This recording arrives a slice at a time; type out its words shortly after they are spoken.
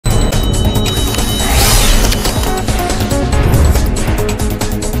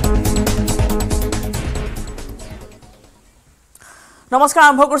নমস্কাৰ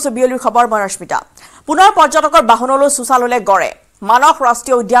আৰম্ভ কৰিছো বিয়লিৰ খবৰ মই ৰশ্মিতা পুনৰ পৰ্যটকৰ বাহনলৈ সুচাললে গৰে মানস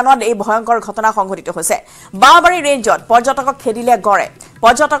ৰাষ্ট্ৰীয় উদ্যানত এই ভয়ংকৰ ঘটনা সংঘটিত হৈছে বাবাৰী ৰেঞ্জত পৰ্যটকক খেদিলে গৰে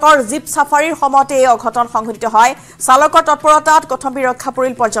পৰ্যটকৰ জিপ সাফাৰীৰ সময়তে এই অঘটন সংঘটিত হয় চালকৰ তৎপৰতাত কথম্বি ৰক্ষা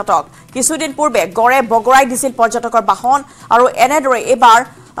পৰিল পৰ্যটক কিছুদিন পূৰ্বে গৰে বগৰাই দিছিল পৰ্যটকৰ বাহন আৰু এনেদৰে এবাৰ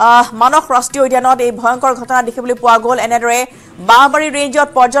মানস ৰাষ্ট্ৰীয় উদ্যানত এই ভয়ংকৰ ঘটনা দেখিবলৈ পোৱা গ'ল এনেদৰে বাবাৰী ৰেঞ্জত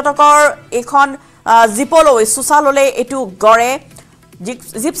পৰ্যটকৰ এখন জিপলৈ সুচাললে এটু গৰে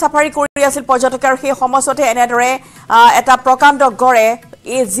জিপ সাফাৰী কৰি আছিল পৰ্যটকে আৰু সেই সময়তে এনেদৰে এটা প্ৰকাণ্ড গৰে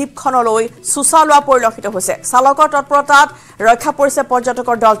এই জিপখনলৈ সুচালোৱা পৰিলক্ষিত হৈছে চালকৰ তৎপৰতাত ৰক্ষা পৰিছে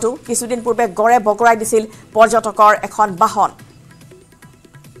পৰ্যটকৰ দলটো কিছুদিন পূৰ্বে গৰে বগৰাই দিছিল পৰ্যটকৰ এখন বাহন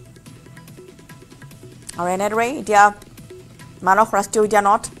আৰু এনেদৰে এতিয়া মানস ৰাষ্ট্ৰীয়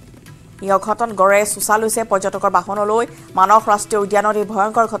উদ্যানত এই অঘটন গৰে সুচালৈছে পৰ্যটকৰ বাহনলৈ মানস ৰাষ্ট্ৰীয় উদ্যানত এই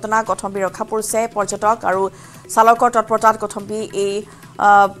ভয়ংকৰ ঘটনা কথম্বি ৰক্ষা পৰিছে পৰ্যটক আৰু চালকৰ তৎপৰতাত কথম্বি এই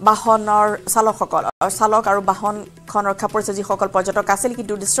বাহনৰ চালক আৰু বাহনখন ৰক্ষা পৰিছে যিসকল পৰ্যটক আছিল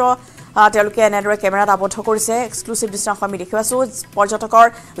কিন্তু দৃশ্য তেওঁলোকে এনেদৰে কেমেৰাত আবদ্ধ কৰিছে এক্সক্লুসিভ দৃশ্য আমি দেখি আছো পৰ্যটকৰ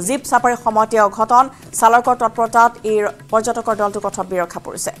জিপ সাফাৰীৰ সময়তে অঘটন চালকৰ তৎপৰতাত এই পৰ্যটকৰ দলটো কথম্বি ৰক্ষা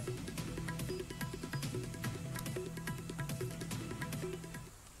পৰিছে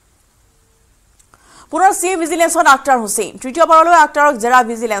পুনৰ CM Vigilance আক্তাৰ হুছেইন তৃতীয়বাৰলৈ আক্তাৰক জেৰা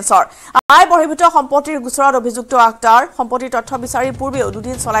ভিজিলেন্সৰ আই বহিৰ্ভূত সম্পত্তিৰ গোচৰত অভিযুক্ত আক্তাৰ সম্পত্তিৰ তথ্য বিচাৰি পূৰ্বেও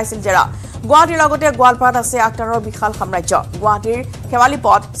দুদিন চলাইছিল জেৰা গুৱাহাটীৰ লগতে গোৱালপাৰাত আছে আক্তাৰৰ বিশাল সাম্ৰাজ্য গুৱাহাটীৰ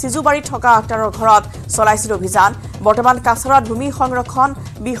খেৱালিপথ সিজুবাৰীত থকা আক্তাৰৰ ঘৰত চলাইছিল অভিযান বৰ্তমান কাছাৰত ভূমি সংৰক্ষণ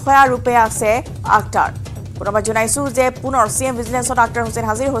বিষয়া ৰূপে আছে আক্তাৰ পুনৰবাৰ জনাইছো যে পুনৰ CM Vigilance আক্তাৰ হুছেইন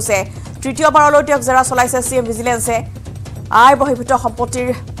হাজিৰ হৈছে তৃতীয়বাৰলৈ তেওঁক জেৰা চলাইছে CM Vigilance আই বহিৰ্ভূত সম্পত্তিৰ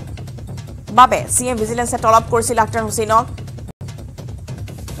বাবে CM Vigilance তলব কৰিছিল আক্তাৰ হুছেইনক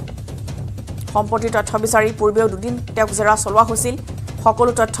সম্পত্তিৰ তথ্য বিচাৰি পূৰ্বেও দুদিন তেওঁক জেৰা চলোৱা হৈছিল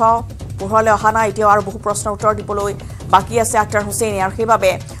সকলো তথ্য পোহৰলৈ অহা নাই এতিয়াও আৰু বহু প্ৰশ্নৰ উত্তৰ দিবলৈ বাকী আছে আক্তাৰ হুছেইনে আৰু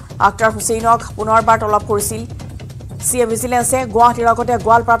সেইবাবে আক্তাৰ হুছেইনক পুনৰবাৰ তলব কৰিছিল CM Vigilance গুৱাহাটীৰ লগতে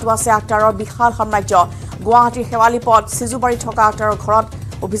গোৱালপাৰাতো আছে আক্তাৰৰ বিশাল সাম্ৰাজ্য গুৱাহাটীৰ খেৱালিপথ সিজুবাৰীত থকা আক্তাৰৰ ঘৰত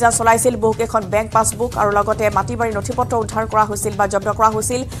অভিযান চলাইছিল বহুকেইখন বেংক পাছবুক আৰু লগতে মাটিবাৰী নথিপত্ৰ উদ্ধাৰ কৰা হৈছিল বা জব্দ কৰা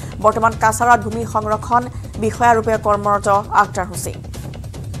হৈছিল বৰ্তমান কাছাৰত ভূমি সংৰক্ষণ বিষয়া ৰূপে কৰ্মৰত আক্তাৰ হুছেইন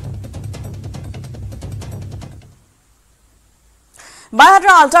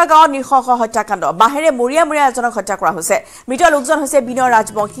বাহাদুৰ আলটা গাঁৱত নিশংস হত্যাকাণ্ড বাহেৰে মৰিয়া এজনক হত্যা কৰা হৈছে মৃত লোকজন হৈছে বিনয়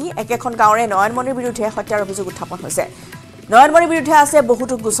ৰাজবংশী একেখন গাঁৱৰে নয়নমণিৰ বিৰুদ্ধে হত্যাৰ অভিযোগ উত্থাপন হৈছে নয়নমণিৰ বিৰুদ্ধে আছে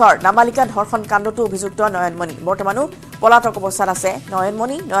বহুতো গোচৰ নাবালিকা ধৰ্ষণ কাণ্ডতো অভিযুক্ত নয়নমণি বৰ্তমানো পলাতক অৱস্থাত আছে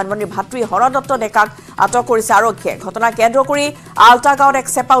নয়নমণিৰ ভাতৃ হৰদত্ত ডেকাক আটক কৰিছে আৰক্ষীয়ে ঘটনা কেন্দ্ৰ কৰি আলটা গাঁৱত এক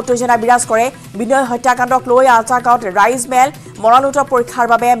চেপা উত্তেজনা বিৰাজ কৰে বিনয় হত্যাকাণ্ডক লৈ আলটা গাঁৱত ৰাইজ মেল মৰণোত্তৰ পৰীক্ষাৰ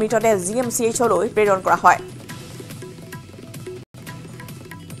বাবে মৃতদেহ GMCHলৈ প্ৰেৰণ কৰা হয়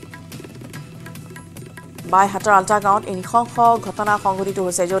বাইহাটৰ আলটা গাঁৱত এই নিশংস ঘটনা সংঘটিত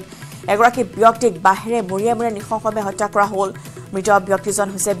হৈছে য'ত এগৰাকী ব্যক্তিক বাহিৰে মৰিয়া নিশংসভাৱে হত্যা কৰা হ'ল মৃত ব্যক্তিজন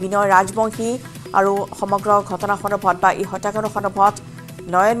হৈছে বিনয় ৰাজবংশী আৰু সমগ্ৰ ঘটনা সন্দৰ্ভত বা এই হত্যাকাণ্ড সন্দৰ্ভত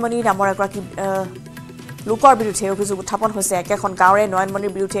নয়নমণি নামৰ এগৰাকী লোকৰ বিৰুদ্ধে অভিযোগ উত্থাপন হৈছে একেখন গাঁৱৰে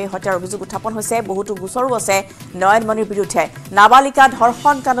নয়নমণিৰ বিৰুদ্ধে হত্যাৰ অভিযোগ উত্থাপন হৈছে বহুতো গোচৰো আছে নয়নমণিৰ বিৰুদ্ধে নাবালিকা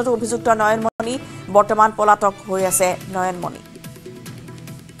ধৰ্ষণ কাণ্ডতো অভিযুক্ত নয়নমণি বৰ্তমান পলাতক হৈ আছে নয়নমণি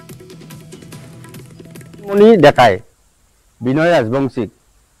দেখায় বিনয় ৰাজবংশীক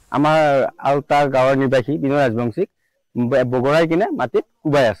আমাৰ আলটা গাঁৱৰ নিবাসী বিনয় ৰাজবংশীক বগৰাই কিনে মাটিত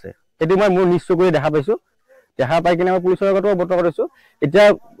কুবাই আছে এটো মই মোৰ নিশ্চয় কৰি দেখা পাইছো দেখা পাই কিনে মই পুলিচৰ আগত অৱগত কৰিছো এতিয়া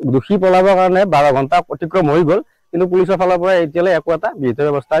দোষী পলাবৰ কাৰণে 12 ঘণ্টা অতিক্ৰম হৈ গ'ল কিন্তু পুলিচৰ ফালৰ পৰা এতিয়ালৈ একো এটা বিহিত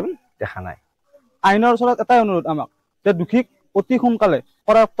ব্যৱস্থা আমি দেখা নাই আইনৰ ওচৰত এটাই অনুৰোধ আমাক যে দোষীক অতি সোনকালে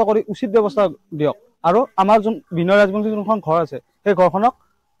কৰায়ত্ব কৰি উচিত ব্যৱস্থা দিয়ক আৰু আমাৰ যোন বিনয় ৰাজবংশীৰ যোনখন ঘৰ আছে সেই ঘৰখনক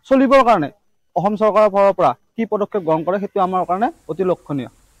চলিবৰ কাৰণে অসম চৰকাৰৰ ফালৰ পৰা কি পদক্ষেপ গ্ৰহণ কৰে সেইটো আমাৰ কাৰণে অতি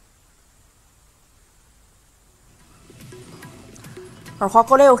লক্ষণীয়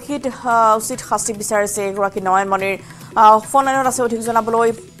সকলে উচিত শাস্তি বিচাৰিছে এগৰাকী নয়নমণিৰ ফোন লাইনত আছে অধিক জনাবলৈ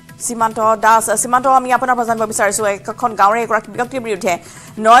সীমান্ত দাস সীমান্ত আমি আপোনাৰ পৰা জানিব বিচাৰিছো এখন গাঁৱৰে এগৰাকী ব্যক্তিৰ বিৰুদ্ধে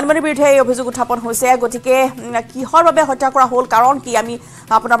নয়নমণিৰ বিৰুদ্ধে এই অভিযোগ উত্থাপন হৈছে গতিকে কিহৰ বাবে হত্যা কৰা হ'ল কাৰণ কি আমি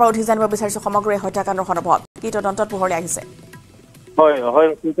আপোনাৰ পৰা অধিক জানিব বিচাৰিছো সমগ্ৰ এই হত্যাকাণ্ডৰ সন্দৰ্ভত কি তদন্তত পোহৰলৈ আহিছে হয়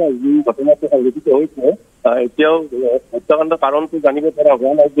ঘটনাটো সংঘটিত হৈছে এতিয়াও হত্যাকাণ্ডৰ কাৰণটো জানিব পৰা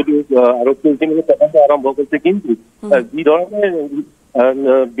হোৱা নাই যদিও আৰক্ষীয়ে ইতিমধ্যে তদন্ত আৰম্ভ কৰিছে কিন্তু যি ধৰণে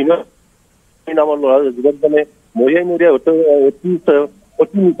বিনয় নামৰ ল'ৰা যুৱকজনে মৰিয়াই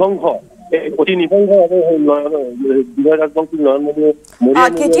অতি নিশংসভাৱে বিনয় ৰাজবংশী নয়নমণিয়ে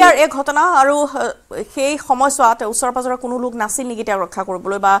কেতিয়াৰ এই ঘটনা আৰু সেই সময়ছোৱাত ওচৰ পাজৰৰ কোনো লোক নাছিল নেকি তেওঁ ৰক্ষা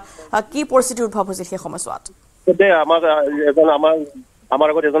কৰিবলৈ বা কি পৰিস্থিতিৰ উদ্ভৱ হৈছিল সেই সময়ছোৱাত পিছতে আমাৰ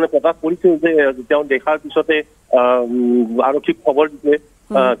আগত এজনে প্ৰকাশ কৰিছে যে তেওঁ দেখাৰ পিছতে আৰক্ষীক খবৰ দিছে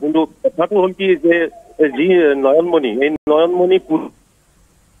কিন্তু কথাটো হ'ল কি যে যি নয়নমণি এই নয়নমণি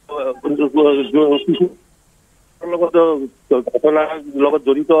ঘটনাৰ লগত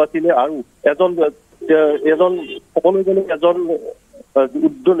জড়িত আছিলে আৰু এজন সকলোজনে এজন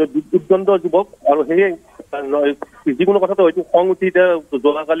উদ্দণ্ড যুৱক আৰু সেয়ে যিকোনো কথাটো হয়তো খং উঠি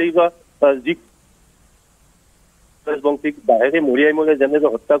যোৱাকালি বা যি বংশীক বাহিৰে মৰিয়াই যেনেকৈ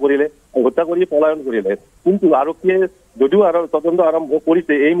হত্যা কৰি পলায়ন কৰিলে কিন্তু আৰক্ষীয়ে যদিও তদন্ত আৰম্ভ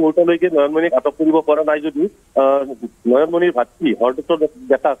কৰিছে এই মুহূৰ্তলৈকে নয়নমণিক আটক কৰিব পৰা নাই যদিও নয়নমণিৰ ভাতৃ হৰদত্ত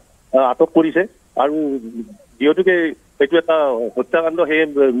ডেকাক আটক কৰিছে আৰু যিহেতুকে এইটো এটা হত্যাকাণ্ড সেই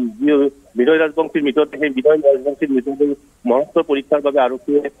বিনয় ৰাজবংশীৰ মৃতদেহ সেই বিনয় ৰাজবংশীৰ মৃতদেহ মহত্বৰ পৰীক্ষাৰ বাবে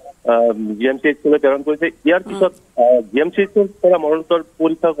আৰক্ষীয়ে GMCHলৈ প্ৰেৰণ কৰিছে ইয়াৰ পিছত GMCHৰ পৰা মৰণোত্তৰ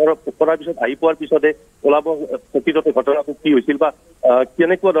পৰীক্ষা কৰাৰ পিছত আহি পোৱাৰ পিছতে ওলাব প্ৰকৃততে ঘটনাটো কি হৈছিল বা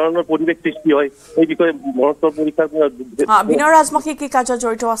কেনেকুৱা ধৰণৰ পৰিৱেশ সৃষ্টি হয় সেই বিষয়ে মৰণোত্তৰ পৰীক্ষাৰ বিনয় ৰাজবংশী কি কাৰ্যত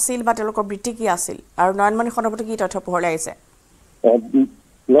জড়িত আছিল বা তেওঁলোকৰ বৃত্তি কি আছিল আৰু নয়নমণি সন্দৰ্ভত কি তথ্য পোহৰলৈ আহিছে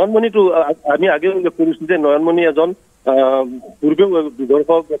নয়নমণিটো আমি আগেও উল্লেখ কৰিছো যে নয়নমণি এজন পূৰ্বেও বিদৰ্ভ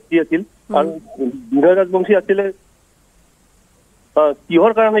ব্যক্তি আছিল আৰু বিনয় ৰাজবংশী আছিলে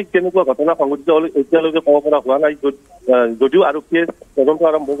কিহৰ কাৰণে কেনেকুৱা ঘটনা সংঘটিত হ'ল এতিয়ালৈকে ক'ব পৰা হোৱা নাই যদিও আৰক্ষীয়ে তদন্ত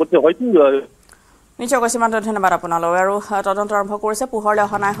আৰম্ভ কৰিছে হয়তো নিশ্চয়কৈ সীমান্ত ধন্যবাদ আপোনালৈ আৰু তদন্ত আৰম্ভ কৰিছে পোহৰলৈ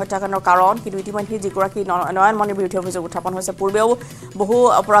অহা নাই হত্যাকাণ্ডৰ কাৰণ কিন্তু ইতিমধ্যে যিগৰাকী নয়নমণিৰ বিৰুদ্ধে অভিযোগ উত্থাপন হৈছে পূৰ্বেও বহু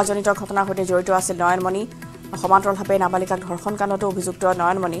অপৰাধজনিত ঘটনাৰ সৈতে জড়িত আছিল নয়নমণি সমান্তৰালভাৱে নাবালিকাক ধৰ্ষণ কাণ্ডতো অভিযুক্ত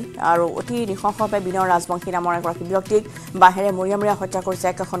নয়নমণি আৰু অতি নৃশংসভাৱে বিনয় ৰাজবংশী নামৰ এগৰাকী ব্যক্তিক বাহিৰে মৰিয়ামৰিয়া হত্যা কৰিছে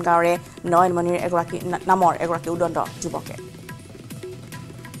এখন গাঁৱৰে নয়নমণিৰ নামৰ এগৰাকী উদণ্ড যুৱকে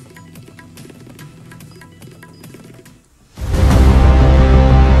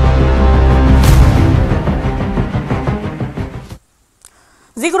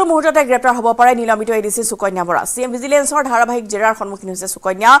যিকোনো মুহূৰ্ততে গ্ৰেপ্তাৰ হ'ব পাৰে নিলম্বিত এডিসি সুকন্যা বৰা CM ভিজিলেন্সৰ ধাৰাবাহিক জেৰাৰ সন্মুখীন হৈছে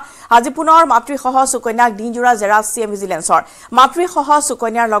সুকন্যা আজি পুনৰ মাতৃসহ সুকন্যাক দিনজোৰা জেৰা CM ভিজিলেন্সৰ মাতৃসহ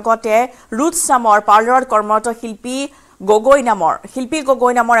সুকন্যাৰ লগতে ৰুটছ নামৰ পাৰ্লাৰত কৰ্মৰত শিল্পী গগৈ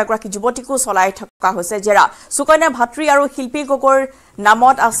নামৰ এগৰাকী যুৱতীকো চলাই থকা হৈছে জেৰা সুকন্যাৰ ভাতৃ আৰু শিল্পী গগৈৰ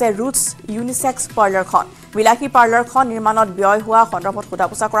নামত আছে ৰুটছ ইউনিসেক্স পাৰ্লাৰখন বিলাসী পাৰ্লাৰখন নিৰ্মাণত ব্যয় হোৱা সন্দৰ্ভত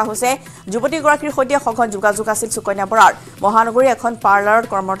সোধাপোছা কৰা হৈছে যুৱতীগৰাকীৰ সৈতে সঘন যোগাযোগ আছিল সুকন্যা বৰাৰ মহানগৰী এখন পাৰ্লাৰত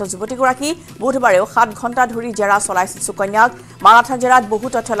কৰ্মৰত যুৱতীগৰাকী বুধবাৰেও 7 ঘণ্টা ধৰি জেৰা চলাইছিল সুকন্যাক মাৰাথন জেৰাত বহু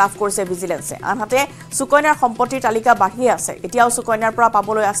তথ্য লাভ কৰিছে ভিজিলেন্সে আনহাতে সুকন্যাৰ সম্পত্তিৰ তালিকা বাঢ়ি আছে এতিয়াও সুকন্যাৰ পৰা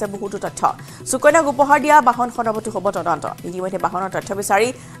পাবলৈ আছে বহুতো তথ্য সুকন্যাক উপহাৰ দিয়া বাহন সন্দৰ্ভত হ'ব তদন্ত ইতিমধ্যে বাহনৰ তথ্য বিচাৰি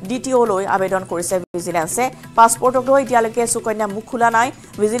DTOলৈ আবেদন কৰিছে ভিজিলেন্সে পাছপৰ্টক লৈ এতিয়ালৈকে সুকন্যা মুখ খোলা নাই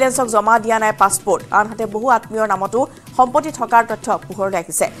ভিজিলেন্সক জমা দিয়া নাই পাছপৰ্ট আনহাতে বহু আত্মীয়ৰ নামতো সম্পত্তি থকাৰ তথ্য পোহৰলৈ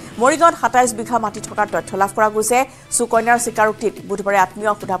আহিছে মৰিগাঁৱত 27 বিঘা মাটি থকাৰ তথ্য লাভ কৰা গৈছে সুকন্যাৰ স্বীকাৰোক্তিত বুধবাৰে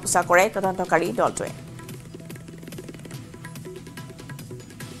আত্মীয় সোধাপোছা কৰে তদন্তকাৰী দলটোৱে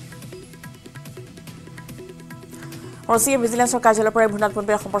CM ভিজিলেন্সৰ কাৰ্যালয়ৰ পৰা ভুনাত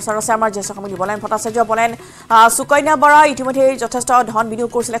পোনপটীয়া সম্প্ৰচাৰ আছে আমাৰ জ্যেষ্ঠ সাংবাদিক বলেন ভট্টাচাৰ্য বলেন সুকন্যা বৰা ইতিমধ্যে যথেষ্ট ধন বিনিয়োগ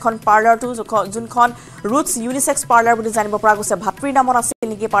কৰিছিল এখন পাৰ্লাৰটো যোনখন ৰুটছ ইউনিসেক্স পাৰ্লাৰ বুলি জানিব পৰা গৈছে ভাতৃৰ নামত আছিল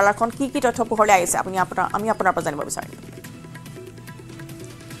নেকি পাৰ্লাৰখন কি তথ্য পোহৰলৈ আহিছে আমি আপোনাৰ পৰা জানিব বিচাৰিম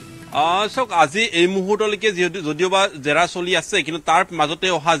চক আজি এই মুহূৰ্তলৈকে যদিওবা জেৰা চলি আছে কিন্তু তাৰ মাজতে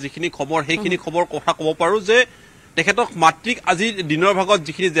অহা যিখিনি খবৰ সেইখিনি খবৰ কথা ক'ব পাৰো যে তেখেতক মাতৃক আজি দিনৰ ভাগত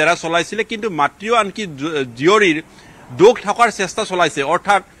যিখিনি জেৰা চলাইছিলে কিন্তু মাতৃও আনকি জীয়ৰীৰ দোষ থকাৰ চেষ্টা চলাইছে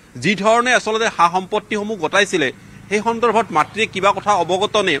অৰ্থাৎ যি ধৰণে আসলতে হা সম্পত্তিসমূহ গতাইছিলে সেই সন্দৰ্ভত মাতৃয়ে কিবা কথা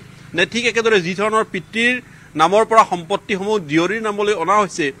অৱগত নে ঠিক একেদৰে যি ধৰণৰ পিতৃৰ নামৰ পৰা সম্পত্তিসমূহ জীয়ৰীৰ নামলৈ অনা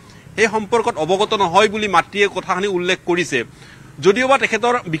হৈছে সেই সম্পৰ্কত অৱগত নহয় বুলি মাতৃয়ে কথাখিনি উল্লেখ কৰিছে যদিওবা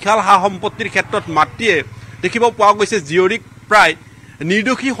তেখেতৰ বিশাল হা সম্পত্তিৰ ক্ষেত্ৰত মাতৃয়ে দেখিব পোৱা গৈছে জীয়ৰীক প্ৰায়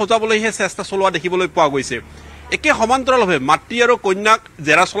নিৰ্দোষী সজাবলৈহে চেষ্টা চলোৱা দেখিবলৈ পোৱা গৈছে একে সমান্তৰালভাৱে মাতৃ আৰু কন্যাক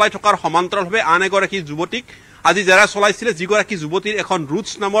জেৰা চলাই থকাৰ সমান্তৰালভাৱে আন এগৰাকী যুৱতীক আজি জেৰা চলাইছিলে যিগৰাকী যুৱতীৰ এখন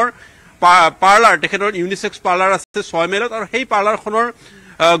ৰুটছ নামৰ পাৰ্লাৰ তেখেতৰ ইউনিসেক্স পাৰ্লাৰ আছে 6 মাইলত আৰু সেই পাৰ্লাৰখনৰ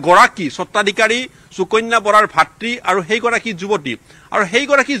গৰাকী স্বত্বাধিকাৰী সুকন্যা বৰাৰ ভাতৃ আৰু সেইগৰাকী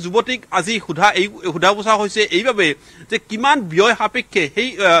যুৱতীক আজি সোধাপোছা হৈছে এইভাবে যে কিমান ব্যয় সাপেক্ষে সেই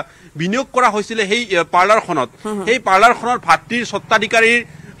বিনিয়োগ কৰা হৈছিলে সেই পাৰ্লাৰখনৰ ভাতৃৰ স্বত্বাধিকাৰীৰ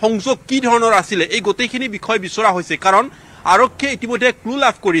সংযোগ কি ধৰণৰ আছিলে এই গোটেইখিনি বিষয় বিচৰা হৈছে কাৰণ আৰক্ষীয়ে ইতিমধ্যে ক্লু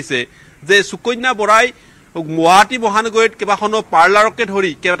লাভ কৰিছে যে সুকন্যা বৰাই গুৱাহাটী মহানগৰীত কেইবাখনো পাৰ্লাৰকে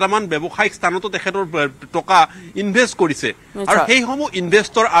ধৰি কেইটামান ব্যৱসায়িক স্থানতো তেখেতৰ টকা ইনভেষ্ট কৰিছে আৰু সেইসমূহ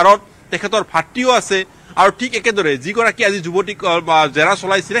ইনভেষ্টৰ আঁৰত তেখেতৰ ভাতৃও আছে আৰু ঠিক একেদৰে যিগৰাকী আজি যুৱতীক জেৰা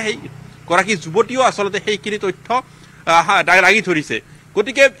চলাইছিলে সেই গৰাকী যুৱতীও আচলতে সেইখিনি তথ্য দাঙি ধৰিছে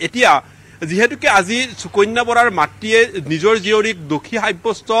গতিকে এতিয়া যিহেতুকে আজি সুকন্যা বৰাৰ মাতৃয়ে নিজৰ জীয়ৰীক দোষী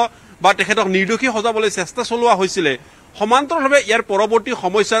সাব্যস্ত বা তেখেতক নিৰ্দোষী সজাবলৈ চেষ্টা চলোৱা হৈছিলে সমান্তৰালভাৱে ইয়াৰ পৰৱৰ্তী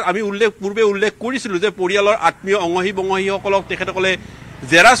সমস্যাৰ আমি পূৰ্বে উল্লেখ কৰিছিলোঁ যে পৰিয়ালৰ আত্মীয় অঙহী বঙহীসকলক তেখেতসকলে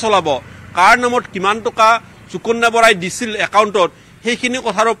জেৰা চলাব কাৰ নামত কিমান টকা সুকন্যা বৰাই দিছিল একাউণ্টত সেইখিনি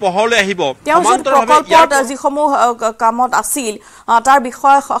কথাৰো পোহৰলৈ আহিব প্ৰকল্পত যিসমূহ কামত আছিল তাৰ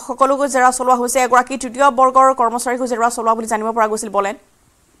বিষয়ে সকলোকে জেৰা চলোৱা হৈছে এগৰাকী তৃতীয় বৰ্গৰ কৰ্মচাৰীকো জেৰা চলোৱা বুলি জানিব পৰা গৈছিল বলেন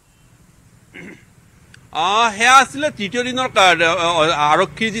সেয়া আছিলে তৃতীয় দিনৰ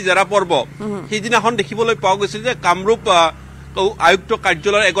আৰক্ষীৰ যি জেৰা পৰ্ব সেইদিনাখন দেখিবলৈ পোৱা গৈছিল যে কামৰূপ আয়ুক্ত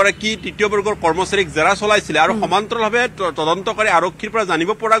কাৰ্যালয়ৰ এগৰাকী তৃতীয় বৰ্গৰ কৰ্মচাৰীক জেৰা চলাইছিলে আৰু সমান্তৰালভাৱে তদন্তকাৰী আৰক্ষীৰ পৰা জানিব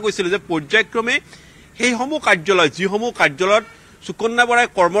পৰা গৈছিল যে পৰ্যায়ক্ৰমে সেইসমূহ কাৰ্যালয় যিসমূহ কাৰ্যালয়ত সুকন্যা বৰাই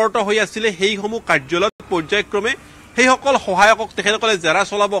কৰ্মৰত হৈ আছিলে সেইসমূহ কাৰ্যালয়ত পৰ্যায়ক্ৰমে সেইসকল সহায়কক তেখেতসকলে জেৰা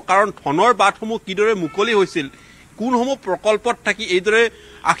চলাব কাৰণ ধনৰ বাটসমূহ কিদৰে মুকলি হৈছিল কোনসমূহ প্ৰকল্পত থাকি এইদৰে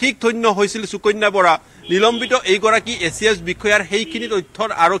আশিক ধন্য হৈছিল সুকন্যা বৰা নিলম্বিত এইগৰাকী এছিএছ বিষয়াৰ সেইখিনি তথ্যৰ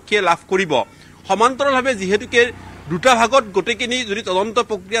আৰক্ষীয়ে লাভ কৰিব সমান্তৰালভাৱে যিহেতুকে দুটা ভাগত গোটেইখিনি যদি তদন্ত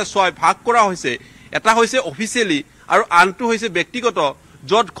প্ৰক্ৰিয়া চয় ভাগ কৰা হৈছে এটা হৈছে অফিচিয়েলি আৰু আনটো হৈছে ব্যক্তিগত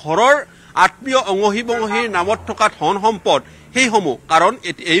য'ত ঘৰৰ আত্মীয় অঙহী বঙহীৰ নামত থকা ধন সম্পদ সেইসমূহ কাৰণ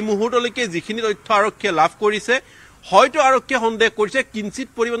এই মুহূৰ্তলৈকে যিখিনি তথ্য আৰক্ষীয়ে লাভ কৰিছে হয়তো আৰক্ষীয়ে সন্দেহ কৰিছে কিঞ্চিত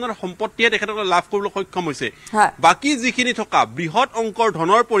পৰিমাণৰ সম্পত্তিহে তেখেতসকলে লাভ কৰিবলৈ সক্ষম হৈছে বাকী যিখিনি থকা বৃহৎ অংকৰ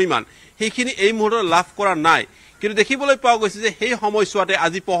ধনৰ পৰিমাণ সেইখিনি এই মুহূৰ্তত লাভ কৰা নাই কিন্তু দেখিবলৈ পোৱা গৈছে যে সেই সময়ছোৱাতে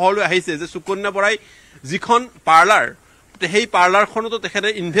আজি পোহৰলৈ আহিছে যে সুকন্যা বৰাই যিখন পাৰ্লাৰ সেই পাৰ্লাৰখনতো তেখেতে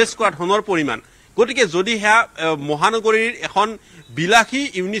ইনভেষ্ট কৰা ধনৰ পৰিমাণ গতিকে যদি সেয়া মহানগৰীৰ এখন বিলাসী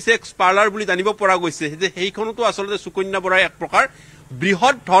ইউনিচেক্স পাৰ্লাৰ বুলি জানিব পৰা গৈছে যে সেইখনতো আচলতে সুকন্যা বৰাই এক প্ৰকাৰ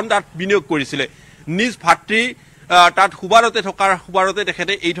বৃহৎ ধন তাত বিনিয়োগ কৰিছিলে নিজ ভাতৃ তাত সুবাৰতে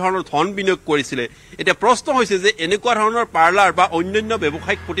তেখেতে এই ধৰণৰ ধন বিনিয়োগ কৰিছিলে এতিয়া প্ৰশ্ন হৈছে যে এনেকুৱা ধৰণৰ পাৰ্লাৰ বা অন্যান্য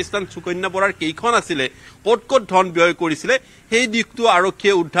ব্যৱসায়িক প্ৰতিষ্ঠান সুকন্যা বৰাৰ কেইখন আছিলে ক'ত ধন ব্যয় কৰিছিলে সেই দিশটো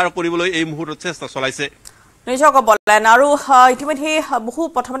আৰক্ষীয়ে উদ্ধাৰ কৰিবলৈ এই মুহূৰ্তত চেষ্টা চলাইছে নিজক বলেন আৰু ইতিমধ্যে বহু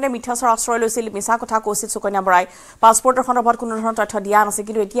প্ৰথমতে মিঠাচৰ আশ্ৰয় লৈছিল মিছা কথা কৈছিল সুকন্যা বৰাই পাছপৰ্টৰ সন্দৰ্ভত কোনো ধৰণৰ তথ্য দিয়া নাছিল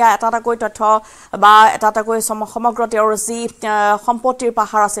কিন্তু এতিয়া এটাকৈ তথ্য বা এটাকৈ সমগ্ৰ তেওঁৰ যি সম্পত্তিৰ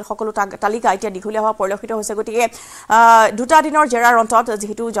পাহাৰ আছিল সকলো তালিকা এতিয়া দীঘলীয়া হোৱা পৰিলক্ষিত হৈছে গতিকে দুটা দিনৰ জেৰাৰ অন্তত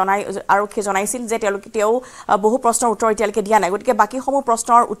যিহেতু আৰক্ষীয়ে জনাইছিল যে তেওঁ বহু প্ৰশ্নৰ উত্তৰ এতিয়ালৈকে দিয়া নাই গতিকে বাকীসমূহ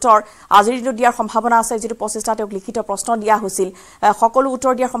প্ৰশ্নৰ উত্তৰ আজিৰ দিনত দিয়াৰ সম্ভাৱনা আছে যিটো 25টা তেওঁক লিখিত প্ৰশ্ন দিয়া হৈছিল সকলো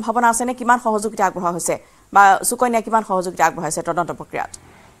উত্তৰ দিয়াৰ সম্ভাৱনা আছে নে কিমান সহযোগিতা আগবঢ়োৱা হৈছে বা সুকন্যা কিমান সহযোগিতা আগবঢ়াইছে তদন্ত প্ৰক্ৰিয়াত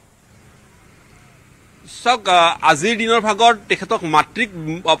চাওক আজিৰ দিনৰ ভাগত তেখেতক মাতৃক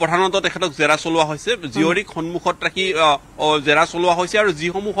প্ৰধানতঃ তেখেতক জেৰা চলোৱা হৈছে জীয়ৰীক সন্মুখত ৰাখি জেৰা চলোৱা হৈছে আৰু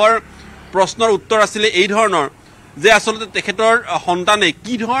যিসমূহৰ প্ৰশ্নৰ উত্তৰ আছিলে এই ধৰণৰ যে আচলতে তেখেতৰ সন্তানে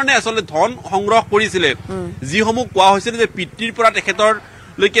কি ধৰণে আচলতে ধন সংগ্ৰহ কৰিছিলে যিসমূহ কোৱা হৈছিল যে পিতৃৰ পৰা তেখেতৰ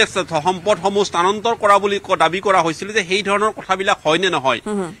লৈকে সম্পদসমূহ স্থানান্তৰ কৰা বুলি দাবী কৰা হৈছিল যে সেই ধৰণৰ কথাবিলাক হয় নে নহয়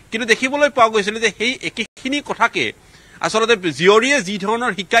কিন্তু দেখিবলৈ পোৱা গৈছিল যে সেই একেখিনি কথাকে আচলতে জীয়ৰীয়ে যি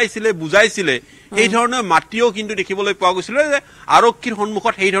ধৰণৰ শিকাইছিলে বুজাইছিলে সেই ধৰণৰ মাতৃও কিন্তু দেখিবলৈ পোৱা গৈছিল যে আৰক্ষীৰ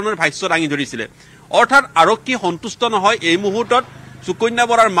সন্মুখত সেই ধৰণৰ ভাষ্য দাঙি ধৰিছিলে অৰ্থাৎ আৰক্ষী সন্তুষ্ট নহয় এই মুহূৰ্তত সুকন্যা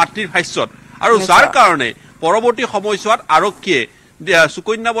বৰাৰ মাতৃৰ ভাষ্যত আৰু যাৰ কাৰণে পৰৱৰ্তী সময়ছোৱাত আৰক্ষীয়ে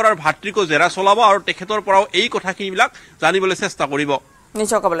সুকন্যা বৰাৰ ভাতৃকো জেৰা চলাব আৰু তেখেতৰ পৰাও এই কথাখিনিবিলাক জানিবলৈ চেষ্টা কৰিব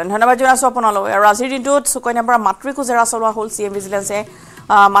নিশ্চয় কবলেন ধন্যবাদ জনাইছো আপোনালৈ আৰু আজিৰ দিনটোত সুকন্যা বৰাৰ মাতৃকো জেৰা চলোৱা হ'ল CM Vigilance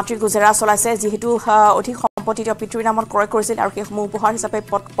মাতৃকো জেৰা চলাইছে যিহেতু অধিক সম্পত্তি তেওঁ পিতৃৰ নামত ক্ৰয় কৰিছিল আৰু সেইসমূহ উপহাৰ হিচাপে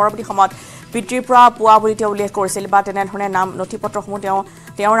পৰৱৰ্তী সময়ত পিতৃৰ পৰা পোৱা বুলি তেওঁ উল্লেখ কৰিছিল বা তেনেধৰণে নাম নথিপত্ৰসমূহ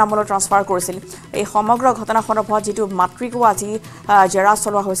তেওঁৰ নামলৈ ট্ৰান্সফাৰ কৰিছিল এই সমগ্ৰ ঘটনা সন্দৰ্ভত যিটো মাতৃকো আজি জেৰা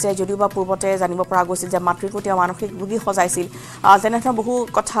চলোৱা হৈছে যদিও বা পূৰ্বতে জানিব পৰা গৈছিল যে মাতৃকো তেওঁ মানসিক ৰোগী সজাইছিল তেনেধৰণৰ বহু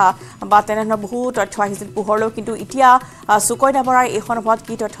কথা বা তেনেধৰণৰ বহু তথ্য আহিছিল পোহৰলৈ কিন্তু এতিয়া সুকন্যা বৰাৰ এই সন্দৰ্ভত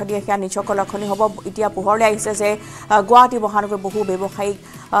কি তথ্য দিয়ে সেয়া নিশ্চয় লক্ষণীয় হ'ব এতিয়া পোহৰলৈ আহিছে যে গুৱাহাটী মহানগৰীৰ বহু ব্যৱসায়িক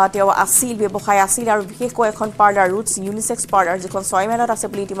তেওঁ ব্যৱসায় আছিল আৰু বিশেষকৈ এখন পাৰ্লাৰ ৰুটছ ইউনিচেক্স পাৰ্লাৰ যিখন 6 মাইলত আছে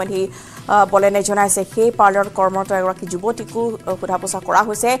বুলি ইতিমধ্যে বলেনে জনাইছে সেই পাৰ্লাৰ কৰ্মৰত এগৰাকী যুৱতীকো সোধা পোছা কৰা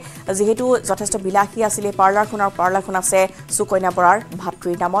হৈছে যিহেতু যথেষ্ট বিলাসী আছিল এই পাৰ্লাৰখন আছে সুকন্যা বৰাৰ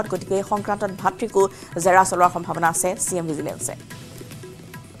ভাতৃৰ নামত গতিকে এই সংক্ৰান্তত ভাতৃকো জেৰা চলোৱাৰ সম্ভাৱনা আছে CM Vigilance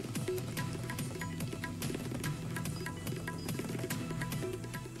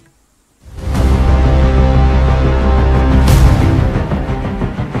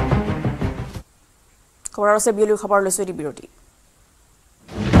খবৰৰ আছে বিয়লিৰ খবৰ লৈছো এটি বিৰতি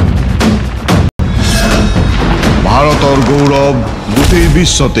ভাৰতৰ গৌৰৱ গোটেই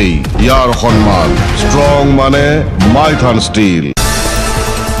বিশ্বতেই ইয়াৰ সন্মান ষ্ট্ৰং মানে মাইথান ষ্টীল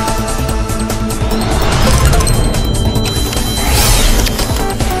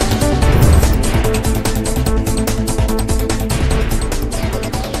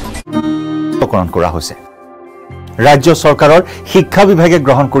উন্নীতকৰণ কৰা হৈছে ৰাজ্য চৰকাৰৰ শিক্ষা বিভাগে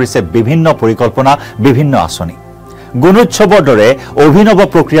গ্ৰহণ কৰিছে বিভিন্ন পৰিকল্পনা বিভিন্ন আঁচনি গুণোৎসৱৰ দৰে অভিনৱ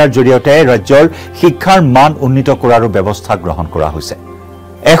প্ৰক্ৰিয়াৰ জৰিয়তে ৰাজ্যৰ শিক্ষাৰ মান উন্নীত কৰাৰ ব্যৱস্থা গ্ৰহণ কৰা হৈছে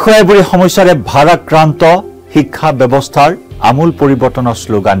এখৰাইবুৰি সমস্যাৰে ভাৰাক্ৰান্ত শিক্ষা ব্যৱস্থাৰ আমূল পৰিৱৰ্তনৰ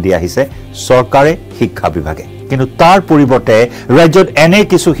শ্লোগান দি আহিছে চৰকাৰে শিক্ষা বিভাগে কিন্তু তাৰ পৰিৱৰ্তে ৰাজ্যত এনে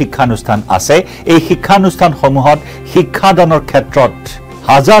কিছু শিক্ষানুষ্ঠান আছে এই শিক্ষানুষ্ঠানসমূহত শিক্ষাদানৰ ক্ষেত্ৰত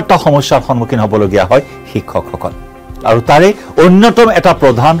হাজাৰটা সমস্যাৰ সন্মুখীন হ'বলগীয়া হয় শিক্ষকসকল আৰু তাৰে অন্যতম এটা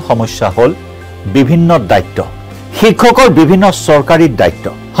প্ৰধান সমস্যা হ'ল বিভিন্ন দায়িত্ব শিক্ষকৰ বিভিন্ন চৰকাৰী দায়িত্ব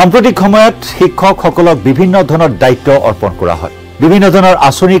সাম্প্ৰতিক সময়ত শিক্ষকসকলক বিভিন্ন ধৰণৰ দায়িত্ব অৰ্পণ কৰা হয় বিভিন্ন ধৰণৰ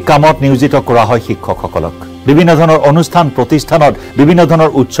আঁচনিৰ কামত নিয়োজিত কৰা হয় শিক্ষকসকলক বিভিন্ন ধৰণৰ অনুষ্ঠান প্ৰতিষ্ঠানত বিভিন্ন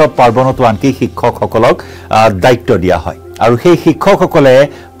ধৰণৰ উৎসৱ পাৰ্বণতো আনকি শিক্ষকসকলক দায়িত্ব দিয়া হয় আৰু সেই শিক্ষকসকলে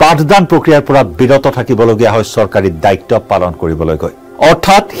পাঠদান প্ৰক্ৰিয়াৰ পৰা বিৰত থাকিবলগীয়া হয় চৰকাৰী দায়িত্ব পালন কৰিবলৈ গৈ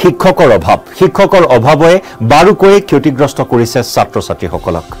অৰ্থাৎ শিক্ষকৰ অভাৱে বাৰুকৈ ক্ষতিগ্ৰস্ত কৰিছে ছাত্ৰ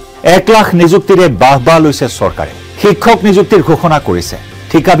ছাত্ৰীসকলক 1 লাখ নিযুক্তিৰে বাহবা লৈছে চৰকাৰে শিক্ষক নিযুক্তিৰ ঘোষণা কৰিছে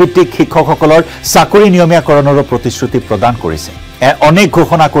ঠিকাভিত্তিক শিক্ষকসকলৰ চাকৰি নিয়মীয়াকৰণৰ প্ৰতিশ্ৰুতি প্ৰদান কৰিছে অনেক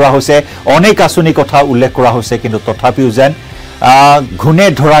ঘোষণা কৰা হৈছে অনেক আঁচনি কথা উল্লেখ কৰা হৈছে কিন্তু তথাপিও যেন ঘুণে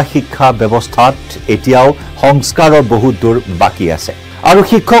ধৰা শিক্ষা ব্যৱস্থাত এতিয়াও সংস্কাৰৰ বহু দূৰ বাকি আছে আৰু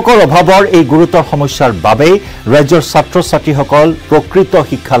শিক্ষকৰ অভাৱৰ এই গুৰুতৰ সমস্যাৰ বাবে ৰাজ্যৰ ছাত্ৰ ছাত্ৰীসকল প্ৰকৃত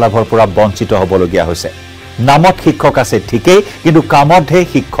শিক্ষা লাভৰ পৰা বঞ্চিত হ'বলগীয়া হৈছে নামত শিক্ষক আছে ঠিকই কিন্তু কামতহে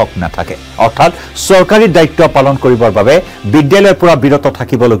শিক্ষক নাথাকে অৰ্থাৎ চৰকাৰী দায়িত্ব পালন কৰিবৰ বাবে বিদ্যালয়ৰ পৰা বিৰত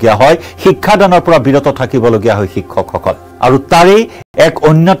থাকিবলগীয়া হয় শিক্ষাদানৰ পৰা বিৰত থাকিবলগীয়া হয় শিক্ষকসকল আৰু তাৰে এক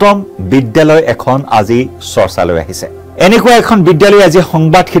অন্যতম বিদ্যালয় এখন আজি চৰ্চালৈ আহিছে এনেকুৱা এখন বিদ্যালয় আজি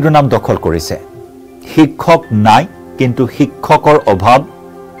সংবাদ শিৰোনাম দখল কৰিছে শিক্ষক নাই কিন্তু শিক্ষকৰ অভাৱ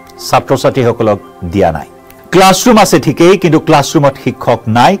ছাত্ৰ ছাত্ৰীসকলক দিয়া নাই ক্লাছৰুম আছে ঠিকই কিন্তু ক্লাছৰুমত শিক্ষক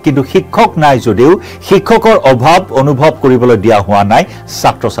নাই কিন্তু শিক্ষক নাই যদিও শিক্ষকৰ অভাৱ অনুভৱ কৰিবলৈ দিয়া হোৱা নাই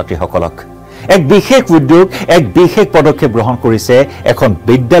ছাত্ৰ ছাত্ৰীসকলক এক বিশেষ উদ্যোগ এক বিশেষ পদক্ষেপ গ্ৰহণ কৰিছে এখন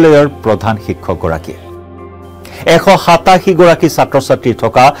বিদ্যালয়ৰ প্ৰধান শিক্ষকগৰাকী 187 গৰাকী ছাত্ৰ ছাত্ৰী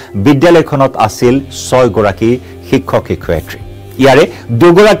থকা বিদ্যালয়খনত আছিল 6 গৰাকী শিক্ষক শিক্ষয়িত্ৰী ইয়াৰে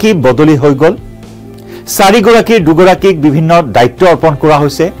 2 গৰাকী বদলি হৈ গ'ল 4 গৰাকীৰ 2 গৰাকীক বিভিন্ন দায়িত্ব অৰ্পণ কৰা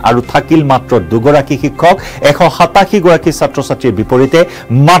হৈছে আৰু থাকিল মাত্ৰ 2 গৰাকী শিক্ষক 187 গৰাকী ছাত্ৰ ছাত্ৰীৰ বিপৰীতে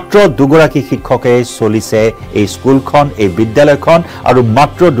মাত্ৰ 2 গৰাকী শিক্ষকে চলিছে এই স্কুলখন এই বিদ্যালয়খন আৰু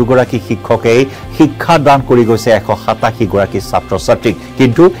মাত্ৰ 2 গৰাকী শিক্ষকে শিক্ষা দান কৰি গৈছে 187 গৰাকী ছাত্ৰ ছাত্ৰীক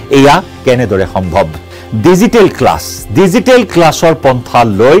কিন্তু এয়া কেনেদৰে সম্ভৱ ডিজিটেল ক্লাছৰ পন্থা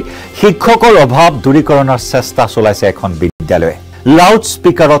লৈ শিক্ষকৰ অভাৱ দূৰীকৰণৰ চেষ্টা চলাইছে এখন বিদ্যালয়ে লাউড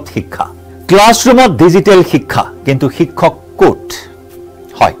স্পিকাৰত শিক্ষা ক্লাছৰুমত ডিজিটেল শিক্ষা কিন্তু শিক্ষক কোট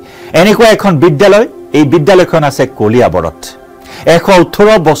হয় এনেকুৱা এখন বিদ্যালয় এই বিদ্যালয়খন আছে কলিয়াবৰত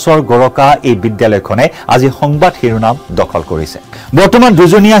 118 বছৰ গৰকা এই বিদ্যালয়খনে আজি সংবাদ শিৰোনাম দখল কৰিছে বৰ্তমান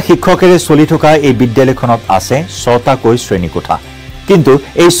দুজনীয়া শিক্ষকেৰে চলি থকা এই বিদ্যালয়খনত আছে 6টাকৈ শ্ৰেণীকোঠা কিন্তু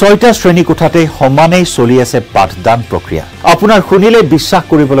এই 6টা শ্ৰেণীকোঠাতে সমানেই চলি আছে পাঠদান প্ৰক্ৰিয়া আপোনাৰ শুনিলে বিশ্বাস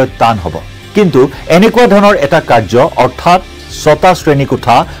কৰিবলৈ টান হ'ব কিন্তু এনেকুৱা ধৰণৰ এটা কাৰ্য অৰ্থাৎ 6টা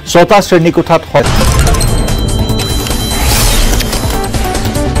শ্ৰেণীকোঠাত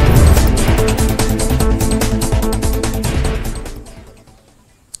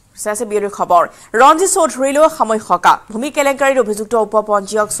খবৰ ৰঞ্জিত চৌধুৰীলৈ সাময়িক সকাহ ভূমি কেলেংকাৰীৰ অভিযুক্ত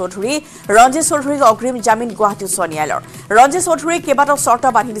উপপঞ্জীয়ক চৌধুৰী ৰঞ্জিত চৌধুৰীক অগ্ৰিম জামিন গুৱাহাটী উচ্চ ন্যায়ালয়ৰ ৰঞ্জিত চৌধুৰীক কেইবাটাও চৰ্ত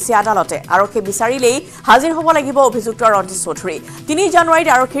বান্ধি দিছে আদালতে আৰক্ষী বিচাৰিলেই হাজিৰ হ'ব লাগিব অভিযুক্ত ৰঞ্জিত চৌধুৰী 3 জানুৱাৰীত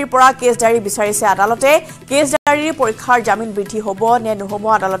আৰক্ষীৰ পৰা কেছ ডায়েৰী বিচাৰিছে আদালতে কেছ ডায়েৰীৰ পৰীক্ষাৰ জামিন বৃদ্ধি হ'ব নে নহ'ব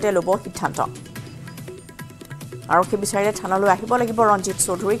আদালতে ল'ব সিদ্ধান্ত আৰক্ষী বিচাৰিলে থানালৈ আহিব লাগিব ৰঞ্জিত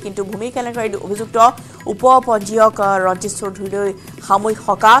চৌধুৰী কিন্তু ভূমি কেলেংকাৰীৰ অভিযুক্ত উপপঞ্জীয়ক ৰঞ্জিত চৌধুৰীলৈ সাময়িক